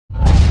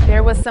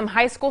There was some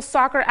high school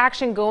soccer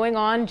action going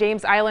on.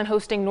 James Island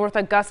hosting North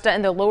Augusta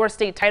in the lower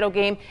state title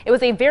game. It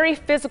was a very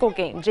physical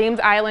game.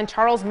 James Island,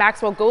 Charles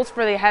Maxwell goes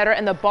for the header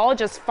and the ball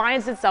just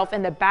finds itself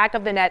in the back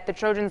of the net. The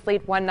Trojans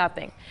lead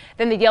 1-0.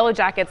 Then the Yellow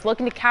Jackets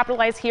looking to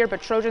capitalize here,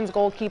 but Trojans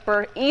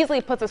goalkeeper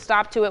easily puts a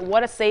stop to it.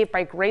 What a save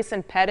by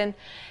Grayson Pedden.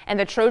 And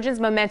the Trojans'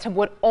 momentum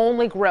would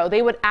only grow.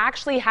 They would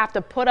actually have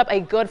to put up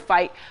a good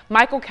fight.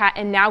 Michael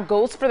Catton now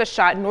goes for the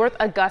shot. North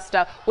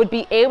Augusta would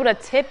be able to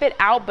tip it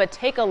out, but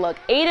take a look.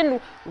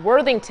 Aiden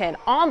Worthington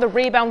on the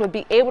rebound would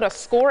be able to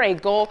score a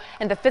goal,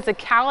 and the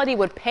physicality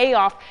would pay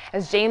off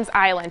as James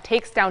Island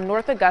takes down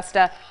North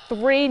Augusta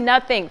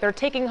 3-0. They're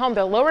taking home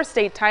the lower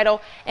state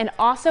title and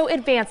also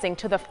advancing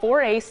to the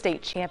 4A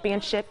state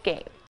championship game.